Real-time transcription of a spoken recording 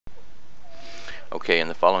Okay, in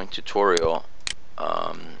the following tutorial,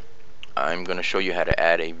 I'm going to show you how to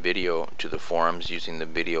add a video to the forums using the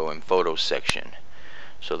video and photos section.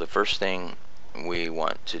 So the first thing we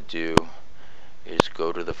want to do is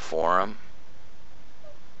go to the forum.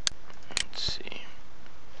 Let's see.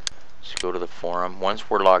 Let's go to the forum. Once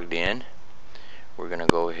we're logged in, we're going to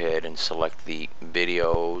go ahead and select the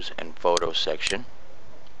videos and photos section,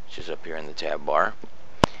 which is up here in the tab bar.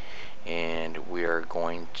 And we are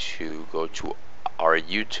going to go to our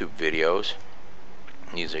YouTube videos.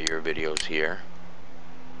 These are your videos here.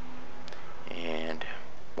 And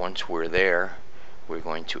once we're there, we're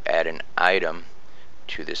going to add an item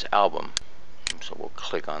to this album. So we'll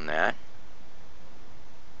click on that.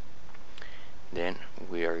 Then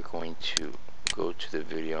we are going to go to the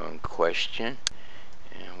video in question,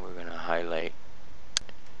 and we're going to highlight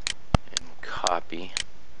and copy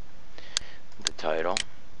the title.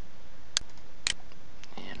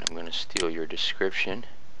 And I'm going to steal your description.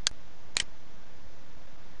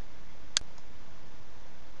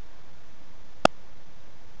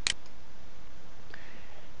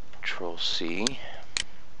 Control C.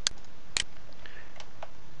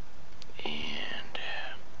 And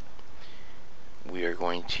we are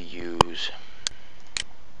going to use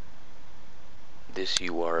this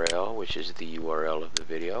URL, which is the URL of the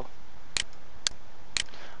video.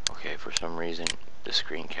 Okay, for some reason the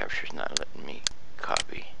screen capture is not letting me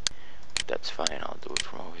copy. That's fine, I'll do it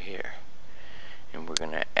from over here. And we're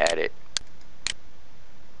going to add it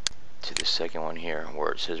to the second one here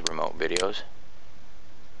where it says remote videos.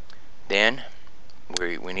 Then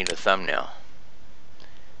we need a thumbnail.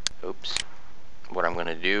 Oops. What I'm going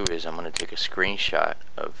to do is I'm going to take a screenshot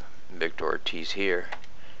of Victor Ortiz here,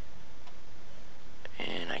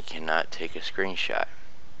 and I cannot take a screenshot.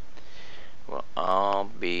 Well, I'll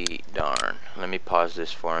be darned. Let me pause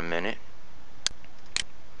this for a minute.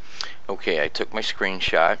 Okay, I took my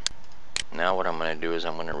screenshot. Now what I'm going to do is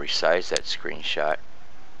I'm going to resize that screenshot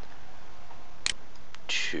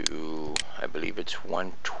to, I believe it's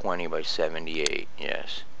 120 by 78.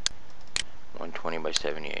 Yes, 120 by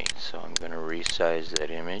 78. So I'm going to resize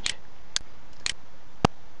that image.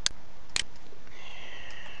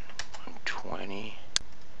 120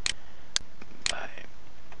 by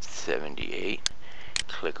 78.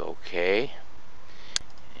 Click OK.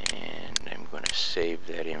 And I'm going to save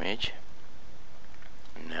that image.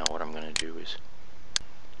 Now what I'm going to do is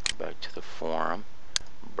go back to the forum,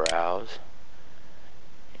 browse,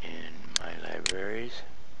 in my libraries,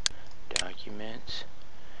 documents,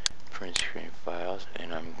 print screen files,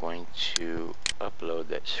 and I'm going to upload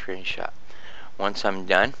that screenshot. Once I'm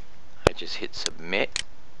done, I just hit submit,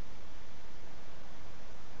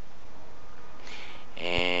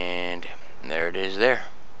 and there it is there.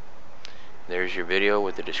 There's your video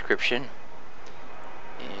with the description,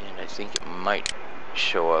 and I think it might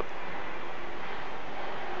show up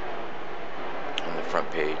on the front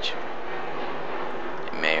page.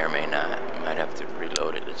 It may or may not. You might have to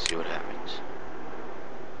reload it. Let's see what happens.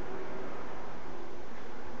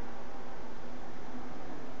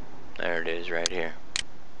 There it is right here.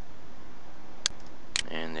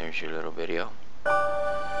 And there's your little video.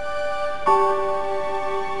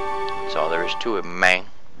 That's all there is to it, man.